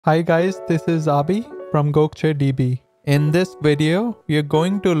Hi guys, this is Abhi from Gokcedb. In this video, we are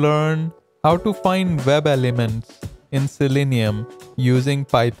going to learn how to find web elements in Selenium using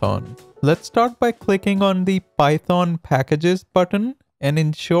Python. Let's start by clicking on the Python packages button and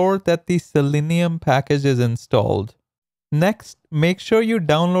ensure that the Selenium package is installed. Next, make sure you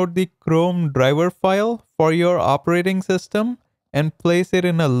download the Chrome driver file for your operating system and place it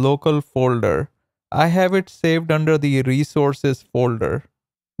in a local folder. I have it saved under the resources folder.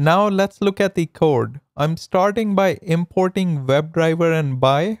 Now let's look at the code. I'm starting by importing WebDriver and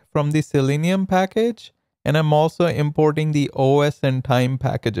By from the Selenium package, and I'm also importing the OS and time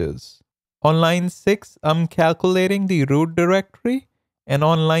packages. On line 6, I'm calculating the root directory, and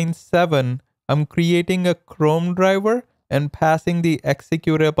on line 7, I'm creating a Chrome driver and passing the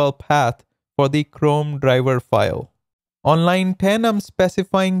executable path for the Chrome driver file. On line 10, I'm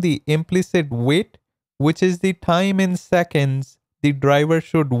specifying the implicit wait, which is the time in seconds the driver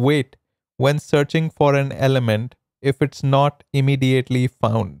should wait when searching for an element if it's not immediately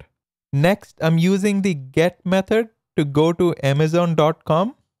found. Next, I'm using the get method to go to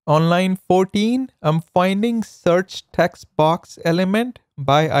amazon.com. On line 14, I'm finding search text box element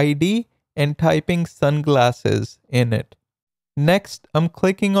by ID and typing sunglasses in it. Next, I'm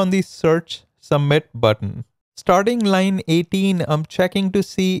clicking on the search submit button. Starting line 18, I'm checking to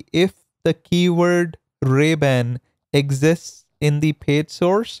see if the keyword Ray-Ban exists in the page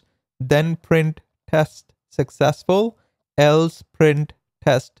source, then print test successful, else print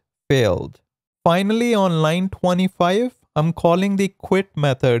test failed. Finally, on line 25, I'm calling the quit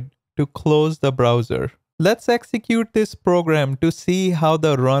method to close the browser. Let's execute this program to see how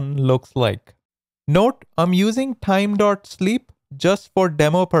the run looks like. Note, I'm using time.sleep just for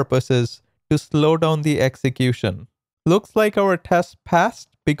demo purposes to slow down the execution. Looks like our test passed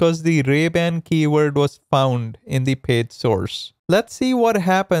because the Ray-Ban keyword was found in the page source. Let's see what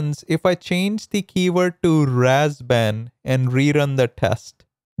happens if I change the keyword to Raz-Ban and rerun the test.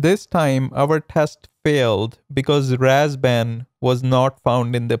 This time our test failed because Raz-Ban was not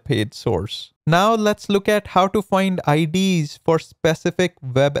found in the page source. Now let's look at how to find IDs for specific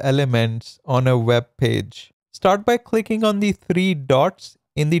web elements on a web page. Start by clicking on the 3 dots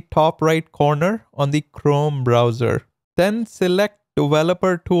in the top right corner on the Chrome browser. Then select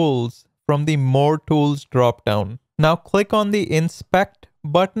Developer Tools from the More Tools dropdown. Now click on the Inspect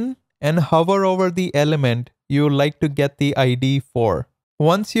button and hover over the element you would like to get the ID for.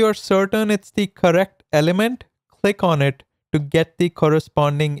 Once you are certain it's the correct element, click on it to get the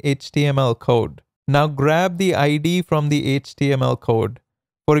corresponding HTML code. Now grab the ID from the HTML code.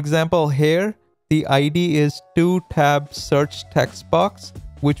 For example, here the ID is 2-tab search text box,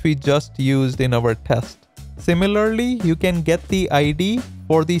 which we just used in our test. Similarly, you can get the ID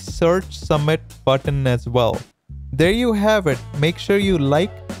for the search submit button as well. There you have it. Make sure you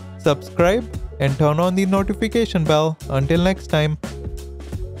like, subscribe, and turn on the notification bell. Until next time.